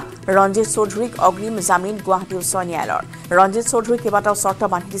সকাহ ৰঞ্জিত চৌধুৰীক অগ্ৰিম জামিন গুৱাহাটী উচ্চ ন্যায়ালয়ৰ ৰঞ্জিত চৌধুৰীক কেইবাটাও চৰ্ত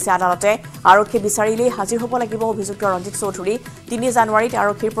বান্ধি দিছে আদালতে আৰক্ষী বিচাৰিলেই হাজিৰ হ'ব লাগিব অভিযুক্ত ৰঞ্জিত চৌধুৰী 3 জানুৱাৰীত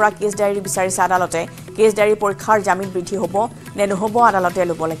আৰক্ষীৰ পৰা কেছ ডায়েৰী বিচাৰিছে আদালতে কেছ ডায়েৰী পৰীক্ষাৰ জামিন বৃদ্ধি হ'ব নে নহ'ব আদালতে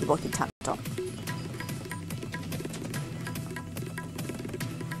ল'ব লাগিব সিদ্ধান্ত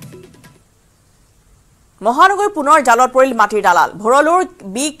মহানগৰ পুনৰ জালত পৰিল মাটিৰ দালাল ভৰলুৰ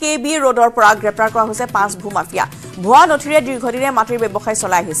বিকেবি ৰোডৰ পৰা গ্ৰেপ্তাৰ কৰা হৈছে 5 ভূমাফিয়া ভুৱা নথিৰে দীৰ্ঘদিনে মাটিৰ ব্যৱসায়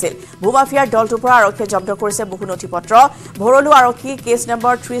চলাই আহিছিল ভূমাফিয়াৰ দলটোৰ পৰা আৰক্ষীয়ে জব্দ কৰিছে বহু নথিপত্ৰ ভৰলু আৰক্ষী কেছ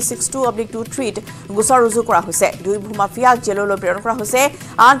নম্বৰ 362/23 গোচৰ ৰুজু কৰা হৈছে 2 ভূমাফিয়াক জেললৈ প্ৰেৰণ কৰা হৈছে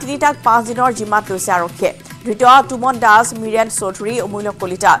আন 3টাক 5 দিনৰ জিম্মাত লৈছে আৰক্ষীয়ে ধৃত তুমন দাস মিৰেন চৌধুৰী অমূল্য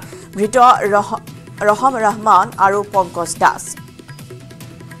কলিতা ধৃত ৰহম ৰহমান আৰু পংকজ দাস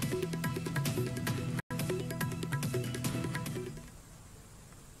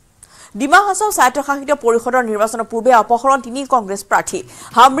ডিমা হাছাও স্বায়ত্তশাসিত পৰিষদৰ নিৰ্বাচনৰ পূৰ্বে অপহৰণ 3 কংগ্ৰেছ প্ৰাৰ্থী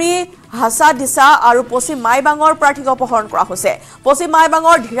হামৰি হাছা দিছা আৰু পশ্চিম মাইবাঙৰ প্ৰাৰ্থীক অপহৰণ কৰা হৈছে পশ্চিম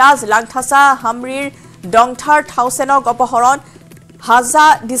মাইবাঙৰ ধীৰাজ লাংথাছা হামৰিৰ ডংথাৰ থাউসেনক অপহৰণ হাজা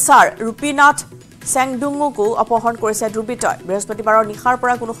দিছাৰ ৰূপীনাথ চেংডুঙকো অপহৰণ কৰিছে দুৰ্বৃত্তই বৃহস্পতিবাৰৰ নিশাৰ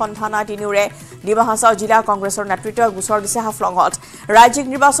পৰা কোনো সন্ধান নাই তিনিওৰে ডিমা হাছাও জিলা কংগ্ৰেছৰ নেতৃত্বই গোচৰ দিছে হাফলঙত ৰাজ্যিক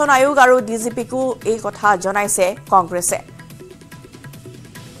নিৰ্বাচন আয়োগ আৰু ডিজিপিকো এই কথা জনাইছে কংগ্ৰেছে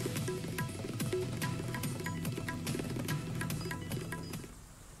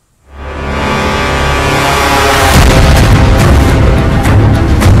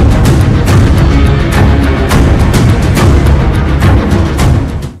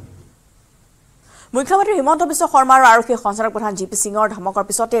মুখ্যমন্ত্ৰী হিমন্ত বিশ্ব শৰ্মা আৰু আৰক্ষী সঞ্চালক প্ৰধান জিপি সিঙৰ ধমকৰ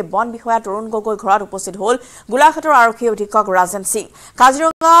পিছতে বন বিষয়া তৰুণ গগৈ ঘৰত উপস্থিত হ'ল গোলাঘাটৰ আৰক্ষী অধীক্ষক ৰাজেন সিং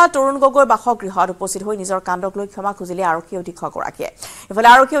কাজিৰঙা তৰুণ গগৈৰ বাসগৃহত উপস্থিত হৈ নিজৰ কাণ্ডক লৈ ক্ষমা খুজিলে আৰক্ষী অধীক্ষকগৰাকীয়ে ইফালে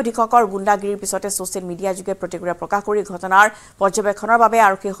আৰক্ষী অধীক্ষকৰ গুণ্ডাগিৰিৰ পিছতে ছ'চিয়েল মিডিয়া যোগে প্ৰতিক্ৰিয়া প্ৰকাশ কৰি ঘটনাৰ পৰ্যবেক্ষণৰ বাবে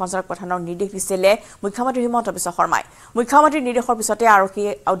আৰক্ষী সঞ্চালক প্ৰধানক নিৰ্দেশ দিছিলে মুখ্যমন্ত্ৰী হিমন্ত বিশ্ব শৰ্মাই মুখ্যমন্ত্ৰীৰ নিৰ্দেশৰ পিছতে আৰক্ষী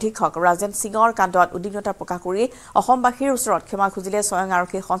অধীক্ষক ৰাজেন সিঙৰ কাণ্ডত উদ্বিগ্নতা প্ৰকাশ কৰি অসমবাসীৰ ওচৰত ক্ষমা খুজিলে স্বয়ং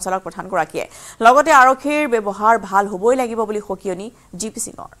আৰক্ষী সঞ্চালক প্ৰধানগৰাকীয়ে লগতে আৰক্ষীৰ ব্যৱহাৰ ভাল হ'বই লাগিব বুলি সকিয়নি জিপি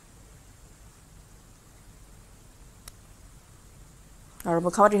সিঙৰ আৰু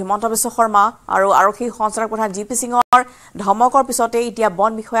মুখ্যমন্ত্ৰী হিমন্ত বিশ্ব শৰ্মা আৰু আৰক্ষী সঞ্চালক প্ৰধান জিপি সিঙৰ ধমকৰ পিছতে এতিয়া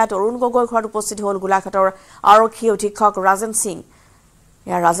বন বিষয়া তৰুণ গগৈৰ ঘৰত উপস্থিত হ'ল গোলাঘাটৰ আৰক্ষী অধীক্ষক ৰাজেন সিং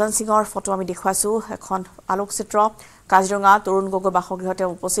ৰাজেন সিঙৰ ফটো আমি দেখুৱাইছো এখন আলোকচিত্ৰ কাজিৰঙা তৰুণ গগৈ বাসগৃহতে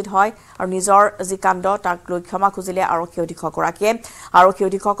উপস্থিত হয় আৰু নিজৰ যি কাণ্ড তাক লৈ ক্ষমা খুজিলে আৰক্ষী অধীক্ষকগৰাকীয়ে আৰক্ষী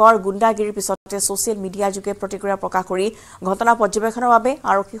অধীক্ষকৰ গুণ্ডাগিৰিৰ পিছতে ছ'চিয়েল মিডিয়া যোগে প্ৰতিক্ৰিয়া প্ৰকাশ কৰি ঘটনা পৰ্যবেক্ষণৰ বাবে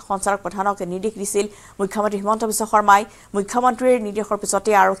আৰক্ষী সঞ্চালক প্ৰধানক নিৰ্দেশ দিছিল মুখ্যমন্ত্ৰী হিমন্ত বিশ্ব শৰ্মাই মুখ্যমন্ত্ৰীৰ নিৰ্দেশৰ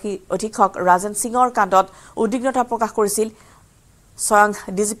পিছতে আৰক্ষী অধীক্ষক ৰাজেন সিঙৰ কাণ্ডত উদ্বিগ্নতা প্ৰকাশ কৰিছিল স্বয়ং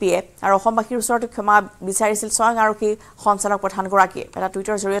ডিজিপিয়ে আৰু অসমবাসীৰ ওচৰত ক্ষমা বিচাৰিছিল স্বয়ং আৰক্ষী সঞ্চালক প্ৰধানগৰাকীয়ে এটা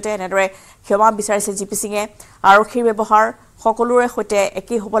টুইটাৰ জৰিয়তে এনেদৰে ক্ষমা বিচাৰিছিল জিপি সিঙে আৰক্ষীৰ ব্যৱহাৰ সকলোৰে সৈতে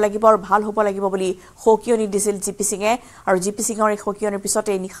একেই হ'ব লাগিব আৰু ভাল হ'ব লাগিব বুলি সকিয়নি দিছিল জিপি সিঙে আৰু জিপি সিঙৰ এই সকিয়নিৰ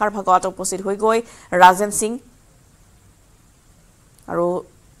পিছতে নিশাৰ ভাগত উপস্থিত হৈ গৈ ৰাজেন সিং আৰু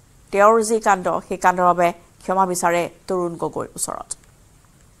তেওঁৰ যি কাণ্ড সেই কাণ্ডৰ বাবে ক্ষমা বিচাৰে তৰুণ গগৈৰ ওচৰত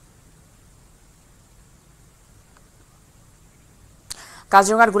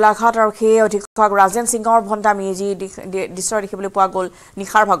কাজিৰঙাত গোলাঘাট আৰক্ষী অধীক্ষক ৰাজেন সিঙৰ ভণ্ডামি যি দৃশ্য দেখিবলৈ পোৱা গ'ল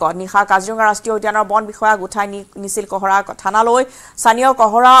নিশাৰ ভাগত নিশা কাজিৰঙা ৰাষ্ট্ৰীয় উদ্যানৰ বন বিষয়াক উঠাই নিছিল কহৰা থানালৈ স্থানীয়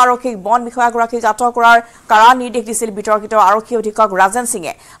কহৰা আৰক্ষীক বন বিষয়াগৰাকীক আটক কৰাৰ কাৰা নিৰ্দেশ দিছিল বিতৰ্কিত আৰক্ষী অধীক্ষক ৰাজেন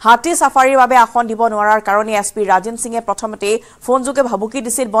সিঙে হাতী চাফাৰীৰ বাবে আসন দিব নোৱাৰাৰ কাৰণে এছপি ৰাজেন সিঙে প্ৰথমতে ফোনযোগে ভাবুকি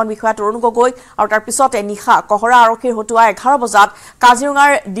দিছিল বন বিষয়া তৰুণ গগৈ আৰু তাৰ পিছতে নিশা কহৰা আৰক্ষীৰ হতুৱা 11 বজাত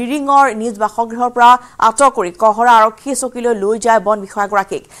কাজিৰঙাৰ ডিৰিঙৰ নিজ বাসগৃহৰ পৰা আটক কৰি কহৰা আৰক্ষী চকীলৈ লৈ যায় বন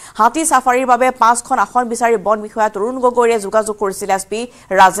গৰাকীক হাতী সাফাৰীৰ বাবে 5খন আসন বিচাৰি বন বিষয়া তৰুণ গগৈৰে যোগাযোগ কৰিছিল এছপি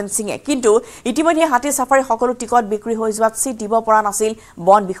ৰাজেন সিঙে কিন্তু ইতিমধ্যে হাতী সাফাৰী সকলো টিকট বিক্ৰী হৈ যোৱাত চিট দিব পৰা নাছিল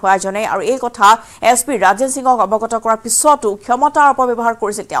বন বিষয়াজনে আৰু এই কথা এছপি ৰাজেন সিঙক অৱগত কৰাৰ পিছতো ক্ষমতাৰ অপব্যৱহাৰ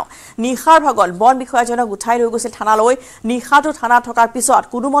কৰিছিল তেওঁ নিশাৰ ভাগত বন বিষয়াজনক উঠাই লৈ গৈছিল থানালৈ নিশাটো থানা থকাৰ পিছত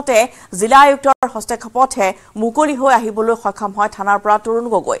কোনোমতে জিলা আয়ুক্তৰ হস্তক্ষেপতহে মুকলি হৈ আহিবলৈ সক্ষম হয় থানাৰ পৰা তৰুণ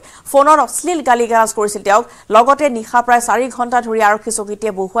গগৈ ফোনত অশ্লীল গালিগালাজ কৰিছিল তেওঁক লগতে নিশা প্ৰায় 4 ঘণ্টা ধৰি আৰক্ষী চকীতে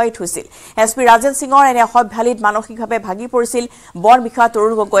বহুৱাই থৈছিল এছপি ৰাজেন সিঙৰ এনে অসভ্যালিত মানসিকভাৱে ভাগি পৰিছিল বন বিষয়া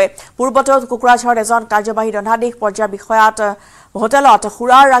তৰুণ গগৈ পূৰ্বতে কোকৰাঝাৰত এজন কাৰ্যবাহী দণ্ডাধীশ পৰ্যায়ৰ বিষয়াত হোটেলত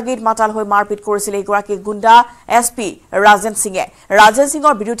খুৰাৰ ৰাগীত মাতাল হৈ মাৰপিট কৰিছিল এইগৰাকী গুণ্ডা এছপি ৰাজেন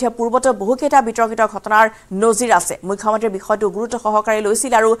সিঙৰ বিৰুদ্ধে পূৰ্বতে বহুকেইটা বিতৰ্কিত ঘটনাৰ নজিৰ আছে মুখ্যমন্ত্ৰীৰ বিষয়টো গুৰুত্ব সহকাৰে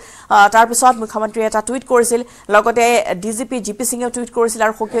লৈছিল আৰু তাৰ পিছত মুখ্যমন্ত্ৰীয়ে এটা টুইট কৰিছিল লগতে ডিজিপি জিপি সিঙে টুইট কৰিছিল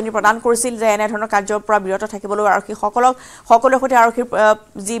আৰু সকিয়নি প্ৰদান কৰিছিল যে এনে ধৰণৰ কাৰ্যৰ পৰা বিৰত থাকিবলৈ আৰক্ষী সকলোৰে সৈতে আৰক্ষীৰ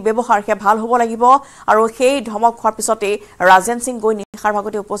যি ব্যৱহাৰ সে ভাল হ'ব লাগিব আৰু সেই ধমক খোৱাৰ পিছতে ৰাজেন সিং গৈ নিশাৰ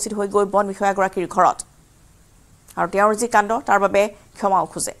ভাগতে উপস্থিত হৈ গৈ বন বিষয়াগৰাকীৰ ঘৰত আৰু তেওঁৰ যি কাণ্ড তাৰ বাবে ক্ষমাও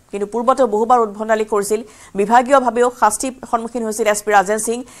খোজে কিন্তু পূৰ্বতে বহুবাৰ উদ্ভণ্ডালি কৰিছিল বিভাগীয়ভাৱেও শাস্তি সন্মুখীন হৈছিল এছপি ৰাজেন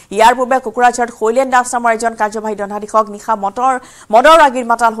সিং ইয়াৰ পূৰ্বে কোকৰাঝাৰত শৈলেন দাস নামৰ এজন কাৰ্যবাহী দণ্ডাধীশক নিশা মদৰ ৰাগীৰ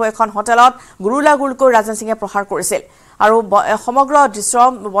মাতাল হৈ এখন হোটেলত গুৰুলাগুলকৈ ৰাজেন সিঙে প্ৰহাৰ কৰিছিল আৰু সমগ্ৰ দৃশ্য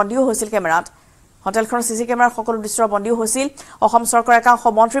বন্দীও হৈছিল কেমেৰাত হোটেলখনৰ সিসি কেমেৰাৰ সকলো দৃশ্য বন্দী হৈছিল অসম চৰকাৰৰ একাংশ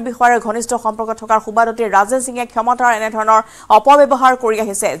মন্ত্ৰী বিষয়াৰ ঘনিষ্ঠ সম্পৰ্ক থকাৰ সুবাদতে ৰাজেন সিঙে ক্ষমতাৰ এনে ধৰণৰ অপব্যৱহাৰ কৰি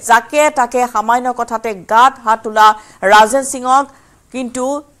আহিছে যাকে তাকে সামান্য কথাতে গাত হাত তোলা ৰাজেন সিঙক কিন্তু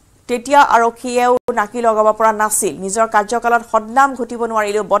তেতিয়া আৰক্ষীয়েও নাকি লগাব পৰা নাছিল নিজৰ কাৰ্যকালত সদনাম ঘটিব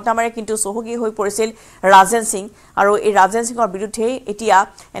নোৱাৰিলেও বদনামেৰে কিন্তু চহকী হৈ পৰিছিল ৰাজেন সিং আৰু এই ৰাজেন সিঙৰ বিৰুদ্ধে এতিয়া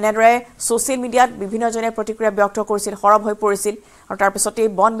এনেদৰে ছ'চিয়েল মিডিয়াত বিভিন্নজনে প্ৰতিক্ৰিয়া ব্যক্ত কৰিছিল সৰব হৈ পৰিছিল আৰু তাৰ পিছতে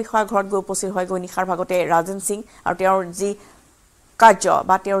বন বিষয়াৰ ঘৰত গৈ উপস্থিত হৈ গৈ নিশাৰ ভাগতে ৰাজেন সিং আৰু তেওঁৰ যি কাৰ্য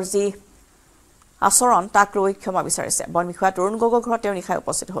বা তেওঁৰ যি আচৰণ তাক লৈ ক্ষমা বিচাৰিছে বন বিষয়া তৰুণ গগৈৰ ঘৰত তেওঁ নিশাই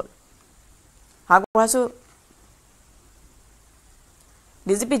উপস্থিত হ'ল আগবঢ়াইছো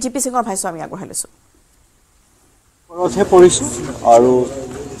ডিজিপি জিপি সিঙৰ ভাইছো আমি আগবঢ়াই লৈছো পৰতহে পৰিছো আৰু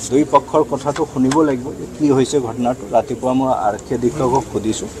দুই পক্ষৰ কথাটো শুনিব লাগিব কি হৈছে ঘটনাটো ৰাতিপুৱা মই আৰক্ষী অধীক্ষকক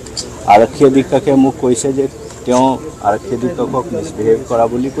সুধিছো আৰক্ষী অধীক্ষকে মোক কৈছে যে তেওঁ আৰক্ষী অধীক্ষকক মিছবিহেভ কৰা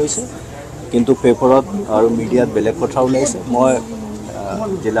বুলি কৈছে কিন্তু পেপাৰত আৰু মিডিয়াত বেলেগ কথা ওলাইছে মই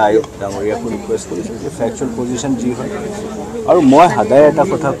জিলা আয়ুক্ত ডাঙৰীয়াক ৰিকুৱেষ্ট কৰিছোঁ যে ফেকচুৱেল পজিশ্যন যি হয় আৰু মই সদায় এটা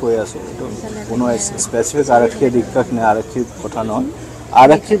কথা কৈ আছোঁ এইটো কোনো স্পেচিফিক আৰক্ষী অধীক্ষক নে আৰক্ষীৰ কথা নহয়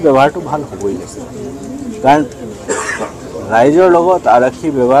আৰক্ষীৰ ব্যৱহাৰটো ভাল হ'বই লাগে কাৰণ ৰাইজৰ লগত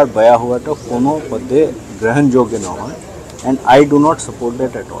আৰক্ষীৰ ব্যৱহাৰ বেয়া হোৱাটো কোনো পদে গ্ৰহণযোগ্য নহয় and I do not support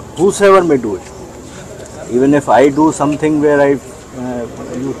date at all whosoever may do it even if I do something where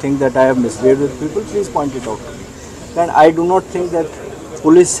you think that I have misbehaved with people please point it out to me and I do not think that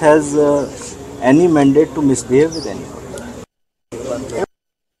police has any mandate to misbehave with anyone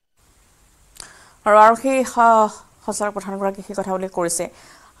আৰু আৰক্ষী সঁচাৰ প্ৰধানগৰাকী সেই কথা উল্লেখ কৰিছে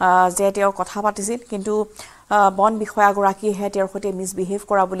যে তেওঁ কথা পাতিছিল কিন্তু বন বিষয়াগৰাকীহে তেওঁৰ সৈতে মিছবিহেভ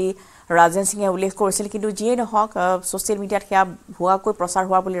কৰা বুলি ৰাজেন সিঙে উল্লেখ কৰিছিল কিন্তু যিয়ে নহওক ছ'চিয়েল মিডিয়াত সেয়া ভুৱাকৈ প্ৰচাৰ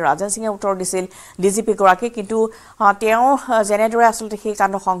হোৱা বুলি ৰাজেন সিঙে উত্তৰ দিছিল ডিজিপি গৰাকী কিন্তু তেওঁ যেনেদৰে আচলতে সেই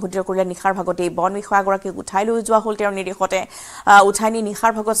কাণ্ড সংঘটিত কৰিলে নিশাৰ ভাগতেই বন বিষয়াগৰাকীক উঠাই লৈ যোৱা হ'ল তেওঁৰ নিৰ্দেশতে উঠাই নি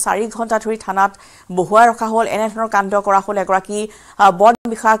নিশাৰ ভাগত 4 ঘণ্টা ধৰি থানাত বহুৱাই ৰখা হ'ল এনেধৰণৰ কাণ্ড কৰা হ'ল এগৰাকী বন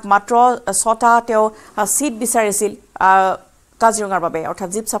বিষয়াক মাত্ৰ 6টা তেওঁ সিট বিচাৰিছিল কাজিৰঙাৰ বাবে অৰ্থাৎ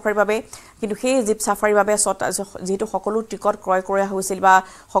জীপ সাফাৰীৰ বাবে কিন্তু সেই জীপ সাফাৰীৰ বাবে যেহেতু সকলো টিকট ক্ৰয় কৰা হৈছিল বা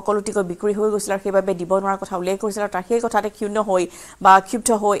সকলো টিকট বিক্ৰী হৈ গৈছিল আৰু সেইবাবে দিব নোৱাৰাৰ কথা উল্লেখ কৰিছিল আৰু তাৰ সেই কথাতে ক্ষুব্ধ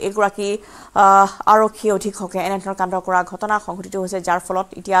হৈ এগৰাকী আৰক্ষী অধীক্ষকে এনেধৰণৰ কাণ্ড কৰা ঘটনা সংঘটিত হৈছে যাৰ ফলত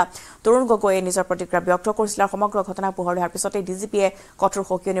এতিয়া তৰুণ গগৈয়ে নিজৰ প্ৰতিক্ৰিয়া ব্যক্ত কৰিছিল আৰু সমগ্ৰ ঘটনা পোহৰলৈ অহাৰ পিছতে ডিজিপিয়ে কঠোৰ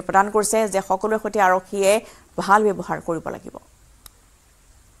সকিয়নি প্ৰদান কৰিছে যে সকলোৰে সৈতে আৰক্ষীয়ে ভাল ব্যৱহাৰ কৰিব লাগিব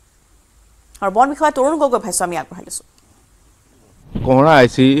আৰু বন বিষয়া তৰুণ গগৈ ভাইছো আমি আগবঢ়াই লৈছো কহৰা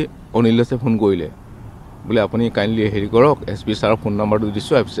আইচি অনিলেছে ফোন কৰিলে বোলে আপুনি কাইণ্ডলি হেৰি কৰক এছপি ছাৰক ফোন নম্বৰটো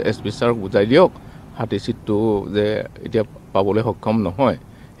দিছোঁ এছপি ছাৰক বুজাই দিয়ক হাতী চিটটো যে এতিয়া পাবলৈ সক্ষম নহয়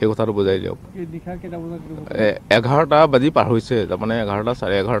সেই কথাটো বুজাই দিয়ক 11টা বাজি পাৰ হৈছে তাৰমানে 11টা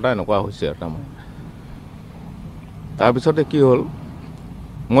 11:30 এনেকুৱা হৈছে তাৰমানে তাৰপিছতে কি হ'ল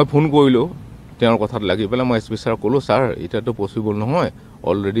মই ফোন কৰিলোঁ তেওঁৰ কথাত লাগি পেলাই মই এছপি ছাৰক ক'লোঁ ছাৰ এতিয়াতো পচিবল নহয়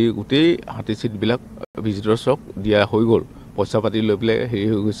অলৰেডি গোটেই হাতী চিটবিলাক ভিজিটৰ্ছক দিয়া হৈ গ'ল পইচা পাতি লৈ পেলাই হেৰি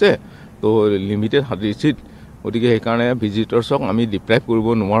হৈ গৈছে তো লিমিটেড হাতী চিট গতিকে সেইকাৰণে ভিজিটৰ্ছক আমি ডিপ্ৰাইভ কৰিব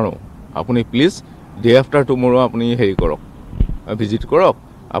নোৱাৰোঁ আপুনি প্লিজ ডে আফটাৰ টুমৰো আপুনি হেৰি কৰক ভিজিট কৰক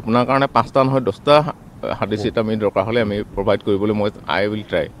আপোনাৰ কাৰণে 5টা নহয় 10টা হাতী চিট আমি দৰকাৰ হ'লে আমি প্ৰভাইড কৰিবলৈ মই আই উইল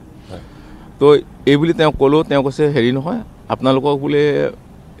ট্ৰাই তো এই বুলি তেওঁ ক'লোঁ তেওঁ কৈছে হেৰি নহয় আপোনালোকক বোলে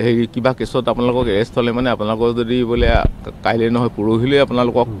হেৰি কিবা কেছত আপোনালোকক এৰেষ্ট হ'লে মানে আপোনালোকক যদি বোলে কাইলৈ নহয় পৰহিলৈ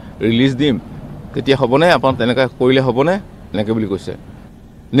আপোনালোকক ৰিলিজ দিম তেতিয়া হ'বনে আপোনাৰ তেনেকৈ কৰিলে হ'বনে এনেকৈ বুলি কৈছে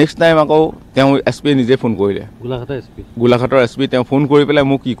নেক্সট টাইম আকৌ তেওঁ এছপিয়ে নিজে ফোন কৰিলে গোলাঘাটৰ এছপি তেওঁ ফোন কৰি পেলাই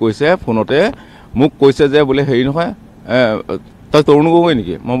মোক কি কৈছে ফোনতে মোক কৈছে যে বোলে হেৰি নহয় তই তৰুণ গগৈ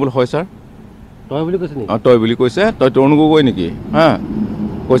নেকি মই বোলো হয় ছাৰ তই বুলি কৈছে তই তৰুণ গগৈ নেকি হা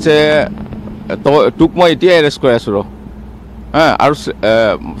কৈছে তোক মই এতিয়া এৰেষ্ট কৰি আছোঁ ৰ হা আৰু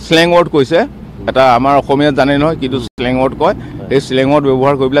স্লেং ৱৰ্ড কৈছে এটা আমাৰ অসমীয়াত জানে নহয় কিন্তু স্লেং ৱৰ্ড কয় এই স্লেং ৱৰ্ড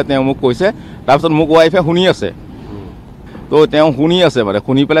ব্যৱহাৰ কৰি পেলাই তেওঁ মোক কৈছে তাৰপিছত মোক ৱাইফে শুনি আছে তো তেওঁ শুনি আছে মানে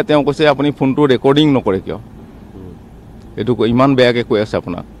শুনি পেলাই তেওঁ কৈছে আপুনি ফোনটো ৰেকৰ্ডিং নকৰে কিয় এইটো ইমান বেয়াকৈ কৈ আছে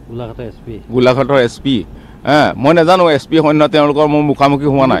আপোনাক গোলাঘাটৰ এছপি মই নাজানো এছপি সৈন্য তেওঁলোকৰ মোৰ মুখামুখি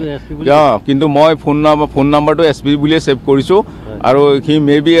হোৱা নাই কিন্তু মই ফোন নম্বৰটো এছপি বুলিয়ে ছেভ কৰিছোঁ আৰু হি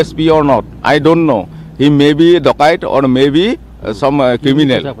may be SP or not I don't no' he may be ডকাইট or may be চাম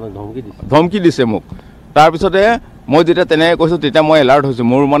ক্ৰিমিনেল ধমকি দিছে মোক তাৰপিছতে মই যেতিয়া তেনেকৈ কৈছোঁ তেতিয়া মই এলাৰ্ট হৈছোঁ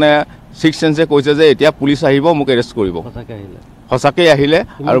মোৰ মানে 6 চেন্সে কৈছে যে এতিয়া পুলিচ আহিব মোক এৰেষ্ট কৰিব সঁচাকৈ আহিলে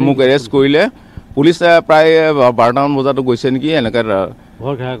আৰু মোক এৰেষ্ট কৰিলে পুলিচ প্ৰায় 12টামান বজাতো গৈছে নেকি এনেকৈ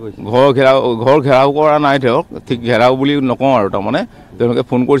ঘৰ ঘেৰাও কৰা নাই তেওঁক ঠিক ঘেৰাও বুলি নকওঁ আৰু তাৰমানে তেওঁলোকে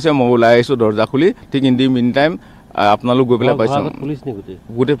ফোন কৰিছে মই ওলাই আহিছোঁ দৰ্জা খুলি ঠিক ইন দি মিন টাইম আপোনালোক গৈ পেলাই পাইছোঁ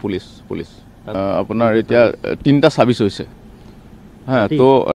গোটেই পুলিচ আপোনাৰ এতিয়া 3টা 26 হৈছে হ্যাঁ তো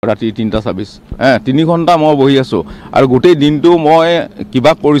ৰাতি 3টা 26 3 ঘণ্টা মই বহি আছোঁ আৰু গোটেই দিনটো মই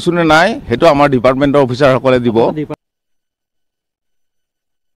কিবা কৰিছোঁ নে নাই সেইটো আমাৰ ডিপাৰ্টমেণ্টৰ অফিচাৰসকলে দিব